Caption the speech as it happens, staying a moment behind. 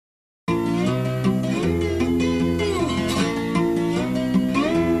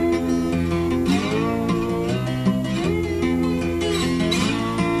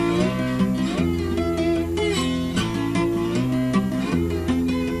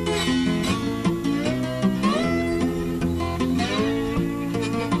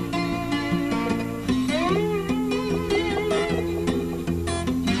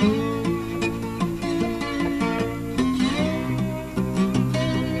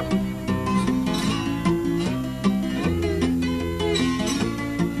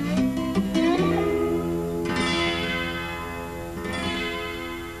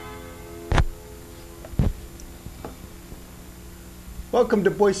Welcome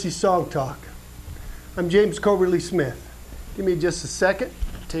to Boise Song Talk. I'm James Coverly Smith. Give me just a second.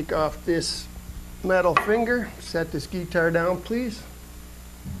 Take off this metal finger. Set this guitar down, please.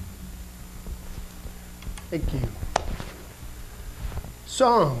 Thank you.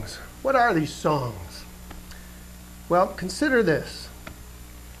 Songs. What are these songs? Well, consider this.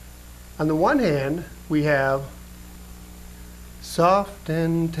 On the one hand, we have soft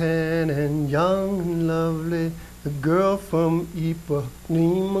and tan and young and lovely, the girl from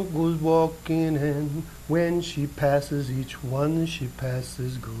Ipanema goes walking, and when she passes, each one she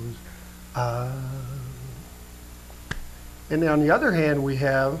passes goes, ah. And on the other hand, we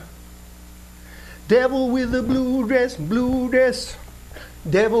have devil with a blue dress,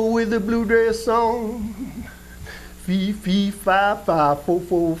 devil with a blue dress on. Fee, fee, fi, fi, fo,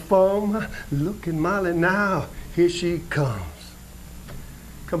 fo, fum. Look at Molly now, here she comes.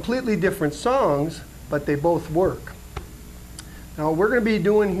 Completely different songs, but they both work. Now, what we're going to be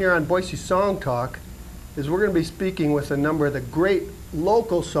doing here on Boise Song Talk is we're going to be speaking with a number of the great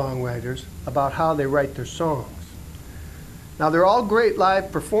local songwriters about how they write their songs. Now, they're all great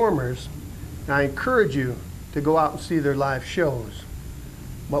live performers, and I encourage you to go out and see their live shows.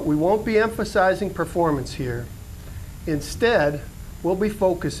 But we won't be emphasizing performance here. Instead, we'll be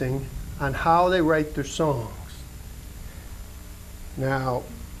focusing on how they write their songs. Now,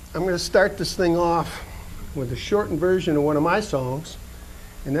 I'm going to start this thing off with a shortened version of one of my songs,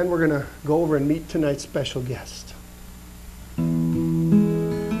 and then we're going to go over and meet tonight's special guest. Wind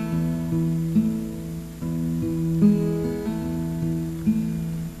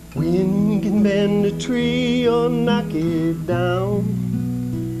can bend a tree or knock it down.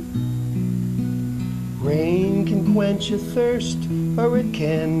 Rain can quench your thirst or it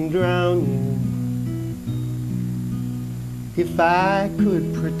can drown you. If I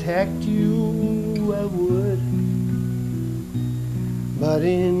could protect you, I would. But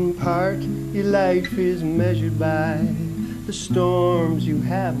in part, your life is measured by the storms you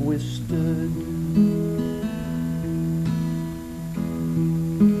have withstood.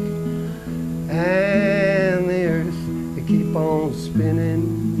 And the earth, they keep on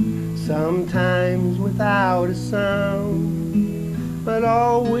spinning, sometimes without a sound, but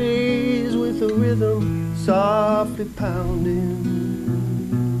always with a rhythm softly pounding.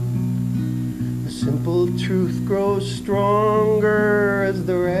 The simple truth grows stronger as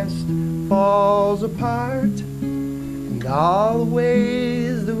the rest falls apart, and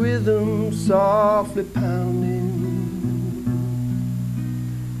always the rhythm softly pounding.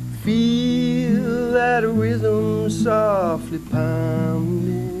 Feel that rhythm softly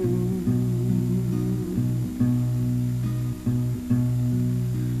pounding.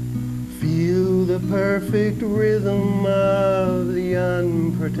 Feel the perfect rhythm of the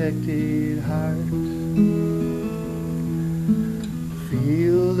unprotected heart.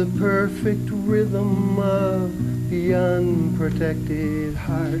 Feel the perfect rhythm of the unprotected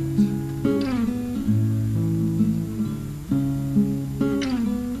heart.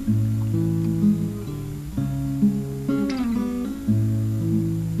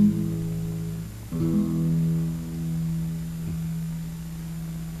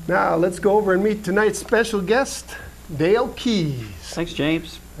 Now, let's go over and meet tonight's special guest, Dale Keys. Thanks,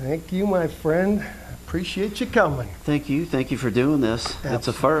 James. Thank you, my friend. Appreciate you coming. Thank you. Thank you for doing this. Absolutely. It's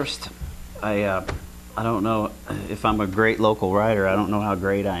a first. I don't know if I'm a great local writer. I don't know how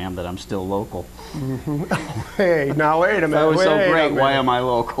great I am that I'm still local. Mm-hmm. Hey, now wait a minute. If I was so great, why am I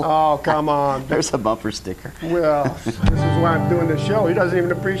local? Oh, come on. There's a bumper sticker. Well, this is why I'm doing the show. He doesn't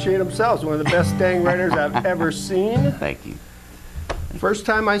even appreciate himself. He's one of the best dang writers I've ever seen. Thank you. First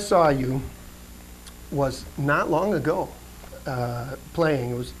time I saw you was not long ago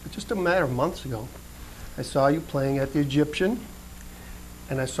playing. It was just a matter of months ago. I saw you playing at the Egyptian,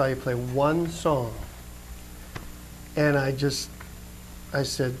 and I saw you play one song. And I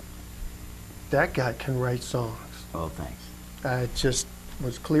said, that guy can write songs. Oh, thanks. It just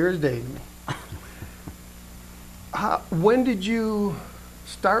was clear as day to me. When did you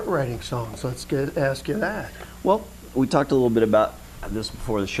start writing songs? Let's ask you that. Well, we talked a little bit about this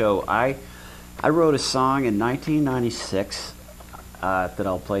before the show. I wrote a song in 1996 that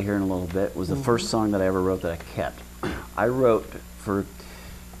I'll play here in a little bit. It was the first song that I ever wrote that I kept. I wrote for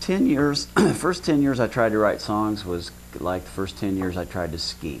 10 years. First 10 years I tried to write songs was like the first 10 years I tried to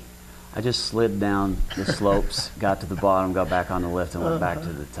ski. I just slid down the slopes, got to the bottom, got back on the lift, and went back to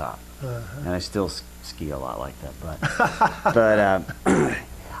the top. And I still ski a lot like that, but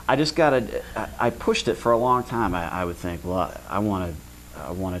I pushed it for a long time. I would think, well, I want to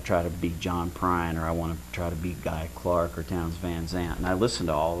try to be John Prine, or I want to try to be Guy Clark or Townes Van Zandt. And I listened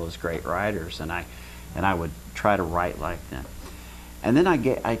to all those great writers, and I would try to write like them. And then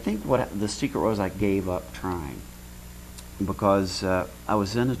I think what the secret was, I gave up trying, because I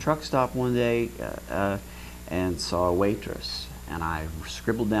was in a truck stop one day and saw a waitress, and I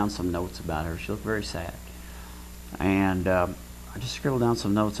scribbled down some notes about her. She looked very sad. And I just scribbled down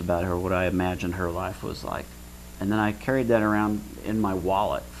some notes about her, what I imagined her life was like. And then I carried that around in my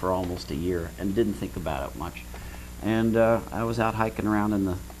wallet for almost a year and didn't think about it much. And I was out hiking around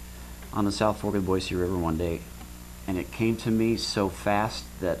on the South Fork of the Boise River one day, and it came to me so fast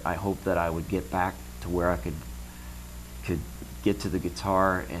that I hoped that I would get back to where I could get to the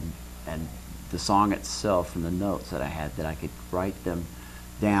guitar and the song itself and the notes that I had, that I could write them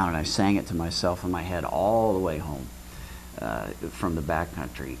down, and I sang it to myself in my head all the way home from the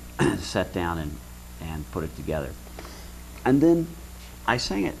backcountry. Sat down and put it together. And then I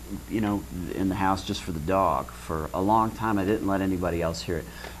sang it, in the house just for the dog for a long time. I didn't let anybody else hear it.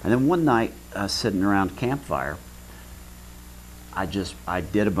 And then one night, sitting around campfire, I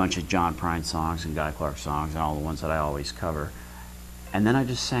did a bunch of John Prine songs and Guy Clark songs and all the ones that I always cover. And then I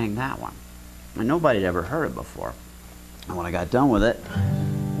just sang that one. And nobody had ever heard it before. And when I got done with it,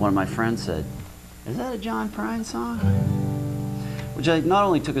 one of my friends said, "Is that a John Prine song?" Which I not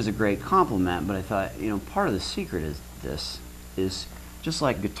only took as a great compliment, but I thought, part of the secret is just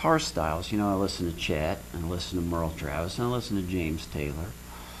like guitar styles. I listen to Chet, and I listen to Merle Travis, and I listen to James Taylor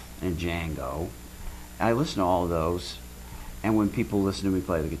and Django. I listen to all of those, and when people listen to me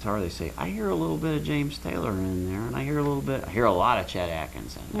play the guitar, they say, "I hear a little bit of James Taylor in there, and I hear a lot of Chet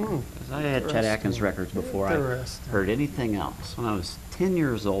Atkins in there." 'Cause I had Chet Atkins records before I heard anything else. When I was 10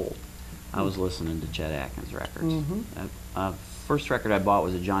 years old, I was listening to Chet Atkins records. First record I bought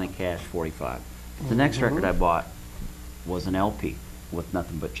was a Johnny Cash 45. The next record I bought was an LP with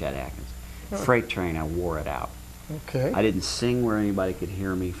nothing but Chet Atkins. Freight Train, I wore it out. Okay. I didn't sing where anybody could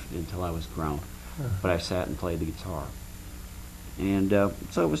hear me until I was grown, but I sat and played the guitar. And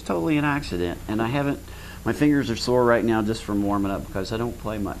so it was totally an accident. And my fingers are sore right now just from warming up because I don't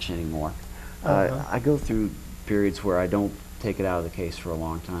play much anymore. I go through periods where I don't take it out of the case for a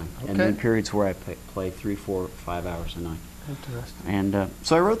long time. And then periods where I play 3, 4, 5 hours a night. Interesting. And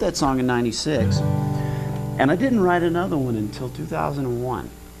so I wrote that song in '96, and I didn't write another one until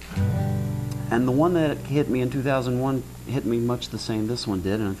 2001. And the one that hit me in 2001 hit me much the same this one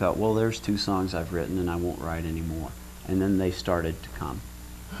did, and I thought, well, there's 2 songs I've written and I won't write anymore. And then they started to come.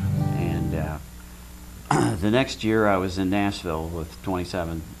 And the next year I was in Nashville with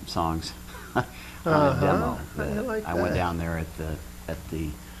 27 songs on a demo. I went down there at the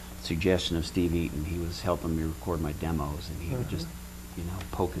suggestion of Steve Eaton. He was helping me record my demos, and he would just,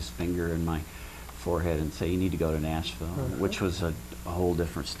 poke his finger in my forehead and say, "You need to go to Nashville," which was a whole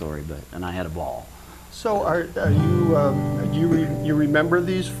different story. And I had a ball. So, are you you remember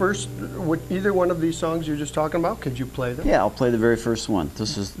these first? Either one of these songs you're just talking about? Could you play them? Yeah, I'll play the very first one.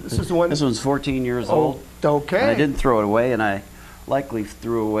 This is the one. This one's 14 years old. Okay. And I didn't throw it away, and I likely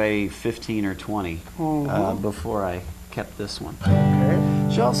threw away 15 or 20 before I kept this one. Okay.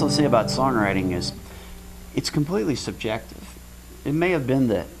 What you also say about songwriting is it's completely subjective. It may have been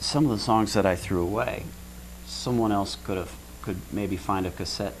that some of the songs that I threw away, someone else could maybe find a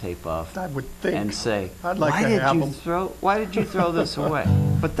cassette tape of, I would think, and say, I'd like why did you throw this away?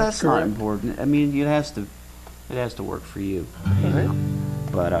 But that's not important. I mean, it has to work for you.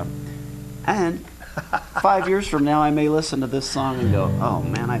 But and 5 years from now, I may listen to this song and go, "Oh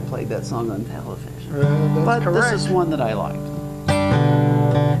man, I played that song on television." But this is one that I liked.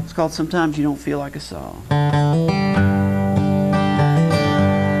 It's called "Sometimes You Don't Feel Like a Song."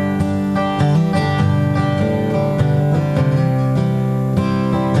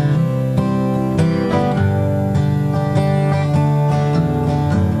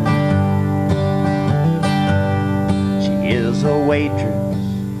 She is a waitress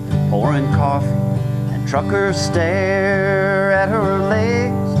pouring coffee, and truckers stare at her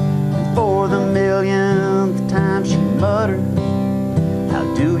legs, and for the millionth time she mutters, "How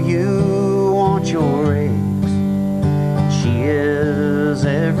do you want your eggs?" She is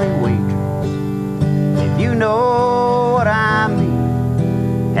every waitress, if you know what I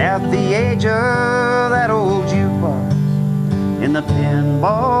mean, at the age of that old jukebox in the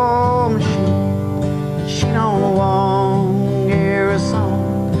pinball machine. She don't want to hear a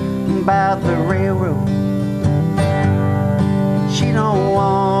song about the railroad. She don't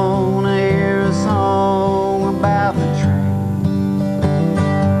want to hear a song about the train.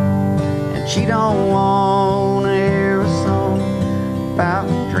 And she don't want to hear a song about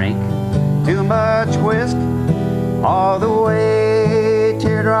drinking too much whiskey all the way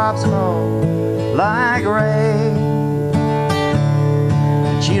teardrops fall like rain.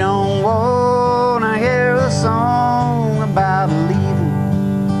 She don't want to hear a song about leaving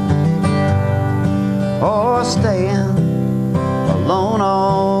or staying alone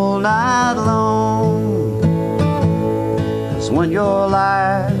all night long. 'Cause when your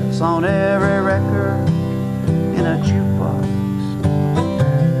life's on every record in a jukebox,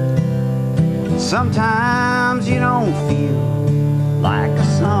 sometimes you don't feel like a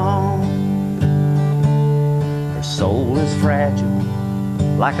song. Her soul is fragile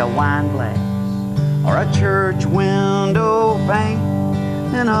like a wine glass or a church window pane,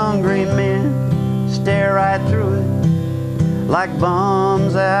 and hungry men stare right through it like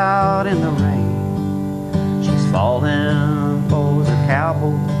bums out in the rain. She's falling for the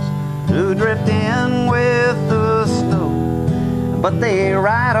cowboys who drift in with the snow, but they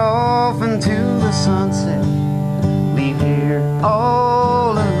ride off into the sunset, leave here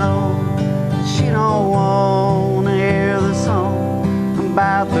all alone. She don't want to hear the song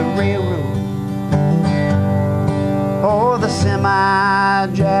about the railroad or the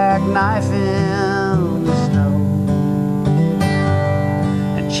semi-jackknife in the snow.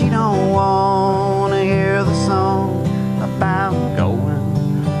 And she don't want to hear the song about going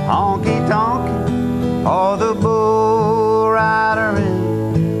honky-tonky or the bull rider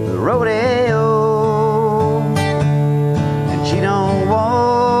in the rodeo. And she don't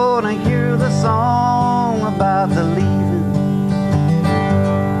want to hear the song about the leaving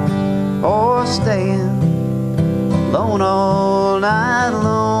or staying alone all night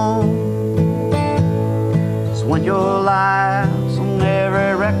long. 'Cause when your life's on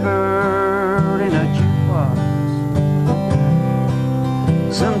every record in a jukebox,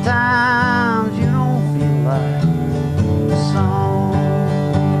 sometimes you don't feel like a song.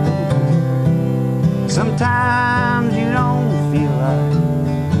 Sometimes you don't feel like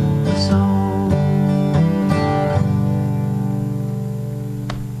a song.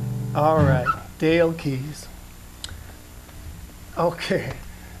 All right, Dale Keys. Okay,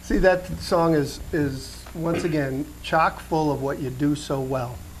 see, that song is once again chock full of what you do so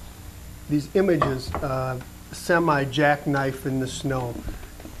well. These images, semi-jackknife in the snow.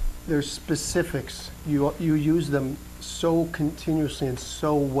 There's specifics. You use them so continuously and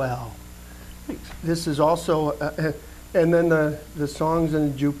so well. This is also, and then the songs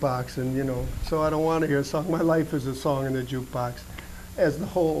in the jukebox, and you know, so I don't want to hear a song. My life is a song in the jukebox, as the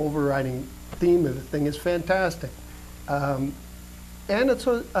whole overriding theme of the thing is fantastic. And it's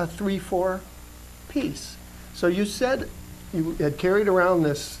a 3/4 piece. So you said you had carried around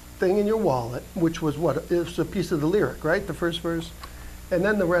this thing in your wallet, which was what? It was a piece of the lyric, right? The first verse? And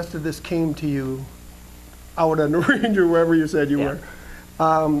then the rest of this came to you out on the range or wherever you said you were.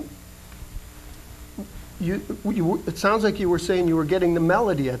 It sounds like you were saying you were getting the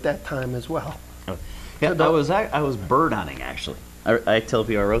melody at that time as well. Yeah, I was bird hunting, actually. I tell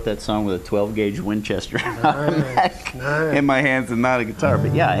people I wrote that song with a 12-gauge Winchester Nice. in my hands and not a guitar.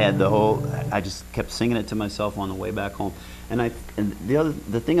 But yeah, I had the whole. I just kept singing it to myself on the way back home. And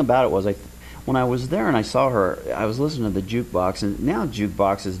the thing about it was, when I was there and I saw her, I was listening to the jukebox, and now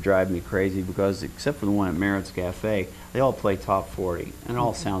jukeboxes drive me crazy because except for the one at Merritt's Cafe, they all play top 40 and it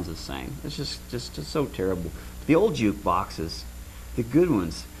all sounds the same. It's just so terrible. The old jukeboxes, the good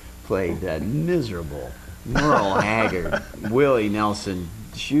ones, played that miserable Merle Haggard, Willie Nelson,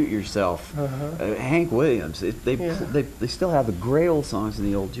 Shoot Yourself, Hank Williams. They still have the great old songs in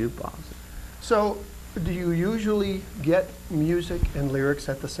the old jukebox. So, do you usually get music and lyrics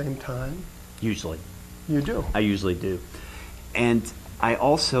at the same time? Usually. You do? I usually do. And I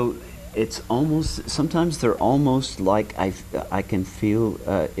also, sometimes they're almost like I can feel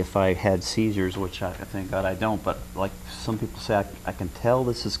if I had seizures, which I thank God I don't, but like some people say, I can tell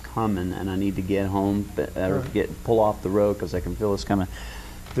this is coming and I need to get home or pull off the road because I can feel this coming.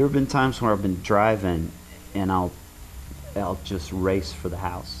 There have been times where I've been driving and I'll just race for the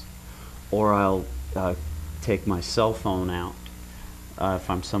house, or I'll take my cell phone out if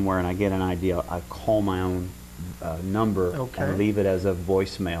I'm somewhere and I get an idea. I call my own number and leave it as a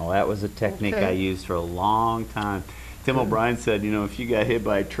voicemail. That was a technique I used for a long time. Tim O'Brien said, if you got hit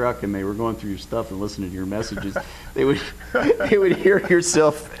by a truck and they were going through your stuff and listening to your messages, they would hear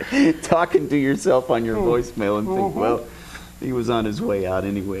yourself talking to yourself on your voicemail and think, well, he was on his way out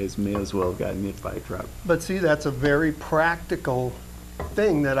anyways, may as well have gotten hit by a truck. But see, that's a very practical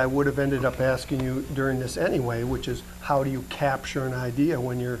thing that I would have ended up asking you during this anyway, which is how do you capture an idea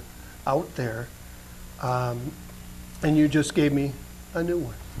when you're out there? And you just gave me a new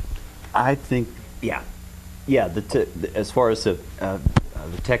one. I think, yeah. As far as the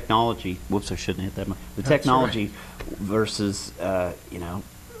technology, whoops, I shouldn't hit that much. The technology versus,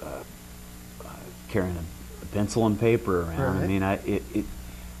 carrying a pencil and paper around. Right. I mean,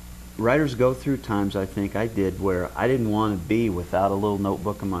 writers go through times, I think I did, where I didn't want to be without a little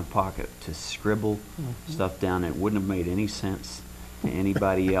notebook in my pocket to scribble stuff down. It wouldn't have made any sense to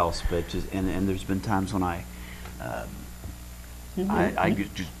anybody else, but and there's been times when I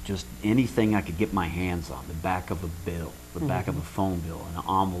just anything I could get my hands on, the back of a bill, the back of a phone bill, an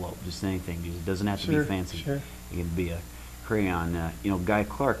envelope, just anything. It doesn't have to be fancy. Sure. It can be a crayon. Guy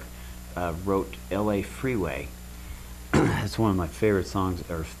Clark wrote L.A. Freeway. It's one of my favorite songs,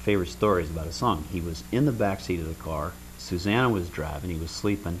 or favorite stories about a song. He was in the back seat of the car. Susanna was driving. He was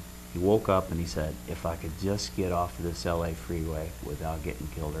sleeping. He woke up and he said, "If I could just get off of this L.A. freeway without getting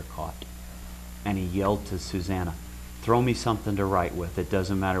killed or caught." And he yelled to Susanna, "Throw me something to write with. It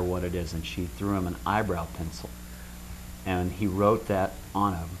doesn't matter what it is." And she threw him an eyebrow pencil. And he wrote that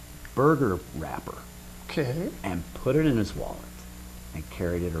on a burger wrapper. Okay. And put it in his wallet and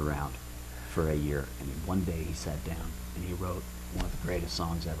carried it around for a year. And one day he sat down and he wrote one of the greatest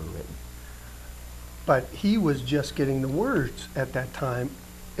songs ever written. But he was just getting the words at that time,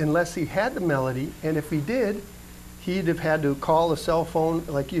 unless he had the melody, and if he did, he'd have had to call a cell phone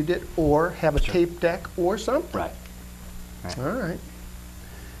like you did, or have a tape deck or something. Right. All right.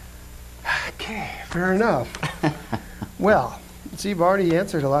 Okay, fair enough. Well, see, you've already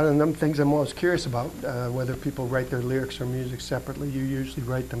answered a lot of them things I'm always curious about, whether people write their lyrics or music separately. You usually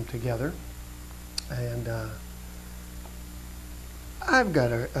write them together. And I've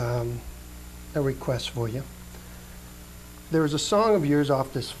got a request for you. There was a song of yours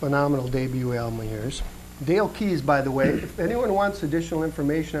off this phenomenal debut album of yours. Dale Keys, by the way, if anyone wants additional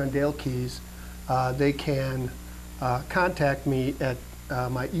information on Dale Keys, they can contact me at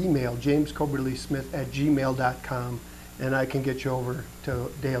my email, jamescoberlysmith@gmail.com, and I can get you over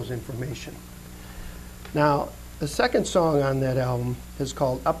to Dale's information. Now, the second song on that album is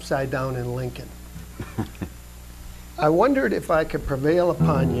called Upside Down in Lincoln. I wondered if I could prevail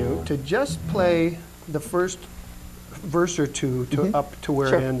upon you to just play the first verse or two to up to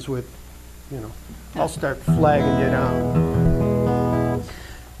where it ends with, I'll start flagging you down.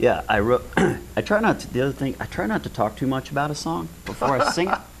 Yeah, I wrote. I try not to. The other thing, I try not to talk too much about a song before I sing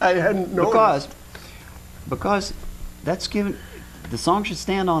it. I hadn't noticed. Because that's given. The song should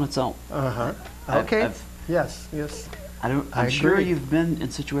stand on its own. Okay. Yes. I'm sure you've been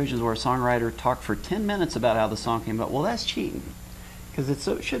in situations where a songwriter talked for 10 minutes about how the song came about. Well, that's cheating, because it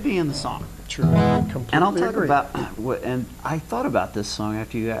should be in the song. True. Completely And I'll talk agree. about what. And I thought about this song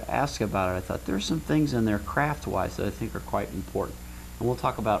after you asked about it. I thought there's some things in there craft-wise that I think are quite important. And we'll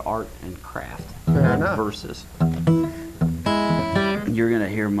talk about art and craft. Fair enough. Verses. You're going to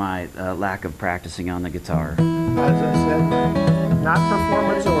hear my lack of practicing on the guitar. As I said, not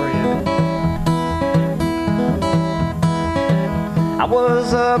performance-oriented. I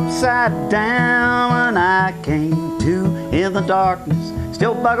was upside down when I came to, in the darkness,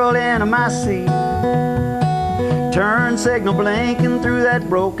 still buckled into my seat. Turn signal blinking through that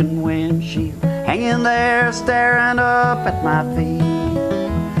broken windshield, hanging there staring up at my feet.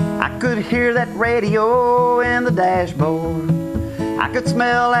 I could hear that radio in the dashboard. I could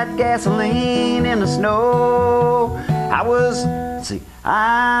smell that gasoline in the snow.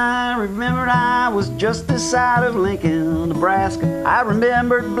 I remembered I was just this side of Lincoln, Nebraska. I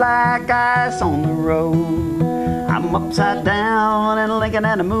remembered black ice on the road. I'm upside down in Lincoln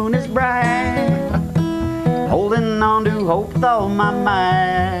and the moon is bright, holding on to hope with all my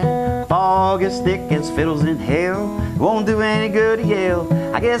might. Fog as thick as fiddles in hell, won't do any good to yell.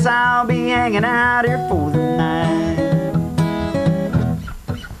 I guess I'll be hanging out here for the night.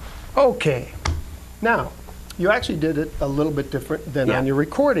 Okay. Now, you actually did it a little bit different than on your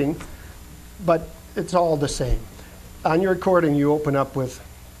recording, but it's all the same. On your recording, you open up with,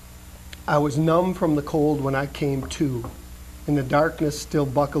 "I was numb from the cold when I came to, in the darkness still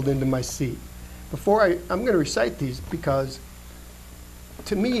buckled into my seat." I'm going to recite these because,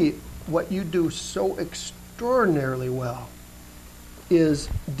 to me, what you do so extraordinarily well is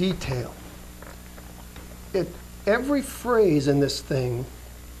detail. Every phrase in this thing,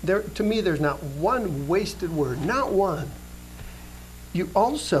 to me, there's not one wasted word, not one. You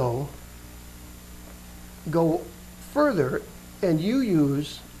also go further and you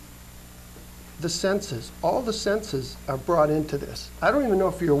use the senses. All the senses are brought into this. I don't even know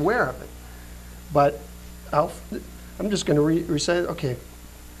if you're aware of it, but I'm just going to recite it. Okay.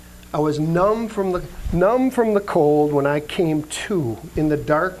 I was numb from the cold when I came to, in the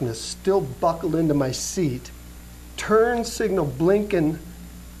darkness, still buckled into my seat. Turn signal blinking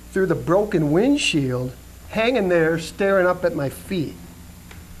through the broken windshield, hanging there staring up at my feet.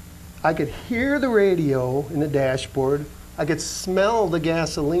 I could hear the radio in the dashboard. I could smell the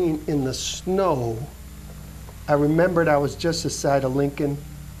gasoline in the snow. I remembered I was just this side of Lincoln,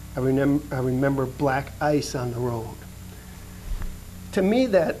 I remember black ice on the road. To me,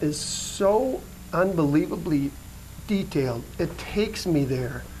 that is so unbelievably detailed. It takes me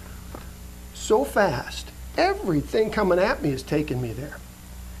there so fast. Everything coming at me is taking me there.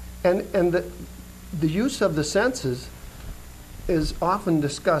 And the use of the senses is often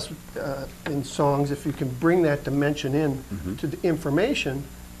discussed in songs. If you can bring that dimension in to the information,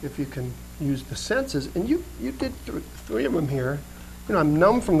 if you can use the senses, and you did three of them here. You know, I'm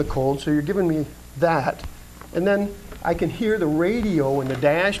numb from the cold, so you're giving me that. And then I can hear the radio in the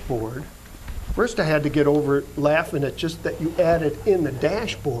dashboard. First I had to get over it laughing at just that you added in the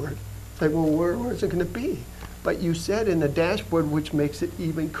dashboard. It's like, well, where is it going to be? But you said in the dashboard, which makes it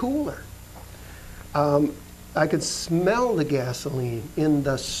even cooler. I could smell the gasoline in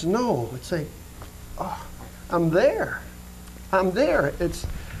the snow. It's like, oh, I'm there. I'm there. It's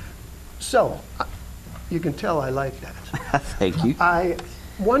so, you can tell I like that. Thank you. I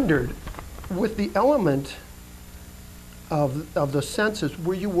wondered, with the element of the senses,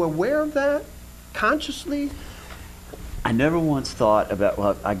 were you aware of that consciously? I never once thought about,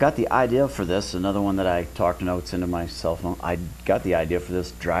 well, I got the idea for this, another one that I talked notes into my cell phone. I got the idea for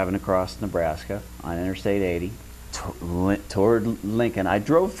this driving across Nebraska on Interstate 80 toward Lincoln. I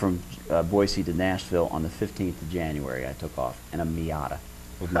drove from Boise to Nashville on the 15th of January. I took off in a Miata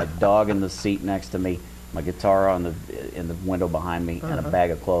with my dog in the seat next to me, my guitar in the window behind me, and a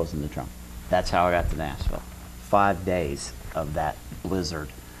bag of clothes in the trunk. That's how I got to Nashville. 5 days of that blizzard.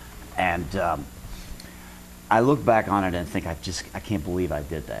 And I look back on it and think, I can't believe I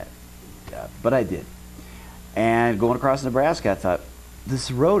did that. But I did. And going across Nebraska, I thought, this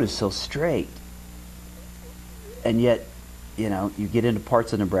road is so straight. And yet, you know, you get into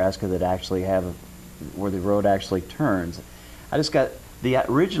parts of Nebraska that actually have, where the road actually turns. I just got, the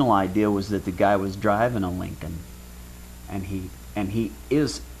original idea was that the guy was driving a Lincoln. And he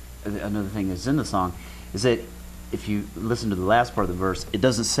is, another thing that's in the song, is that if you listen to the last part of the verse, it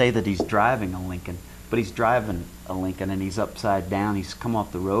doesn't say that he's driving a Lincoln, but he's driving a Lincoln and he's upside down. He's come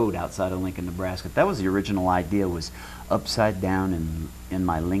off the road outside of Lincoln, Nebraska. That was the original idea, was upside down in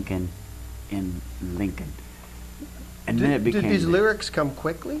my Lincoln in Lincoln. And then it became... Did these lyrics come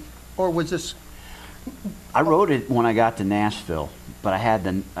quickly? Or was this... I wrote it when I got to Nashville, but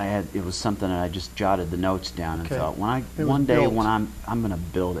it was something that I just jotted the notes down and thought, one day when I'm going to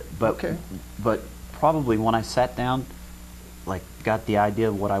build it. But probably when I sat down, like got the idea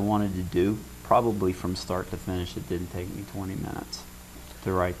of what I wanted to do, probably from start to finish, it didn't take me 20 minutes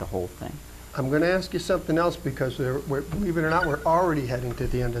to write the whole thing. I'm going to ask you something else, because believe it or not, we're already heading to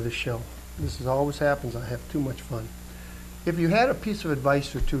the end of the show. This always happens. I have too much fun. If you had a piece of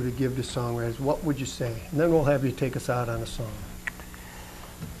advice or two to give to songwriters, what would you say? And then we'll have you take us out on a song.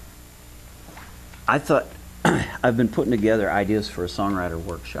 I thought, I've been putting together ideas for a songwriter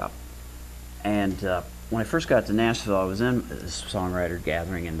workshop. And when I first got to Nashville, I was in a songwriter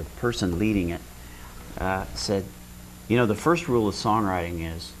gathering, and the person leading it said, you know, the first rule of songwriting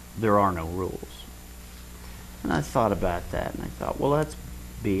is there are no rules. And I thought about that, and I thought, well, that's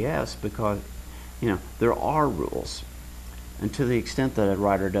BS, because, you know, there are rules. And to the extent that a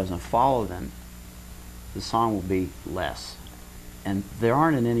writer doesn't follow them, the song will be less. And they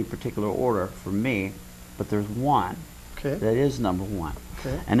aren't in any particular order for me, but there's one that is number one.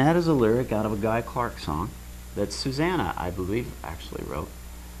 And that is a lyric out of a Guy Clark song that Susanna, I believe, actually wrote.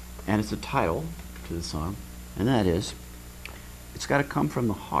 And it's a title to the song, and that is, it's got to come from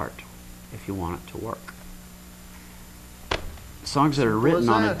the heart if you want it to work. Songs that are written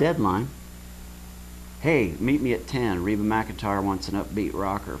on a deadline. Hey, meet me at 10. Reba McEntire wants an upbeat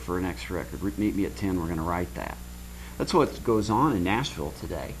rocker for her next record. Meet me at 10, we're going to write that. That's what goes on in Nashville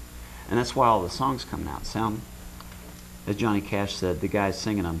today. And that's why all the songs come out sound, as Johnny Cash said, the guys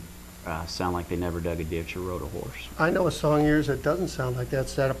singing them sound like they never dug a ditch or rode a horse. I know a song of yours that doesn't sound like that.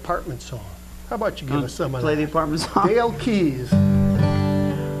 It's that apartment song. How about you give us some of that? Play the apartment song? Dale Keys.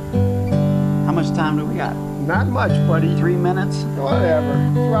 How much time do we got? Not much, buddy. 3 minutes? Whatever.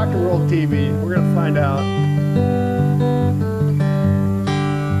 It's rock and roll TV. We're going to find out.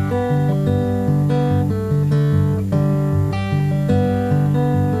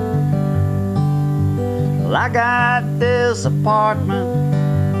 Well, I got this apartment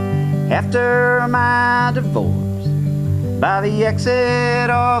after my divorce by the exit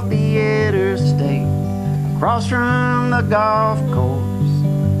of the interstate, across from the golf course.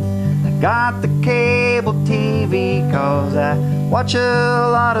 Got the cable TV 'cause I watch a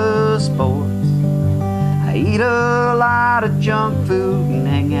lot of sports. I eat a lot of junk food and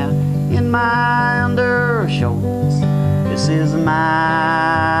hang out in my undershorts. This is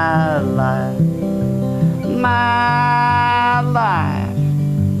my life, my life.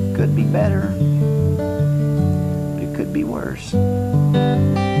 could be better. It could be worse. The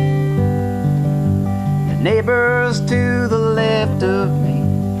neighbors to the left of me,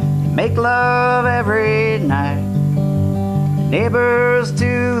 they make love every night. The neighbors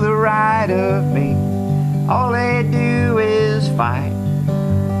to the right of me, all they do is fight.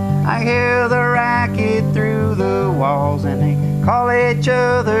 I hear the racket through the walls and they call each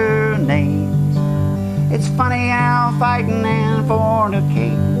other names. It's funny how fighting and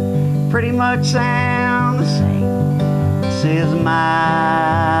fornicating pretty much sound the same. This is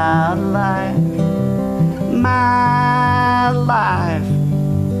my life, my life.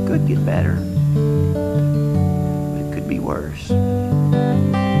 Could get better, but it could be worse.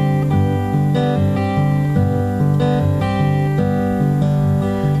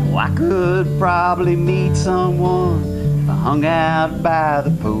 I could probably meet someone if I hung out by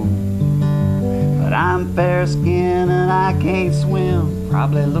the pool. But I'm fair-skinned and I can't swim,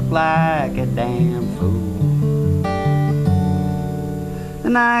 probably look like a damn fool.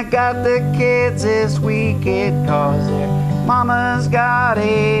 And I got the kids this weekend 'cause their mama's got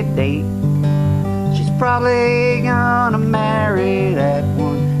a date. She's probably gonna marry that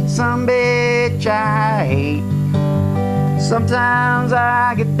one some bitch I hate. Sometimes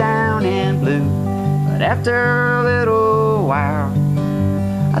I get down and blue, but after a little while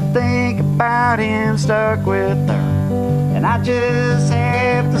I think about him stuck with her, and I just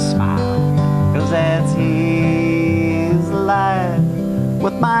have to smile, 'cause that's his life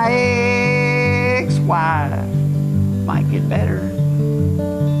with my ex-wife. Might get better.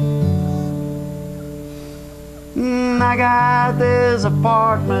 I got this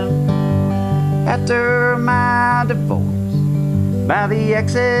apartment after my divorce by the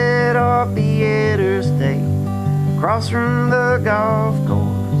exit off the interstate, across from the golf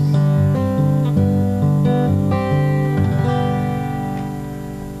course.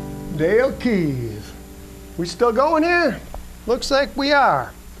 Dale Keys. We still going here? Looks like we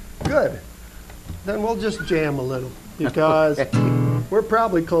are. Good. Then we'll just jam a little, because we're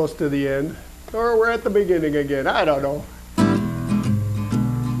probably close to the end, or we're at the beginning again. I don't know.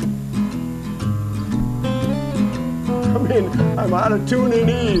 I mean, I'm out of tune in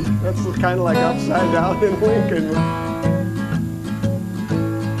E. That's kind of like upside down in Lincoln.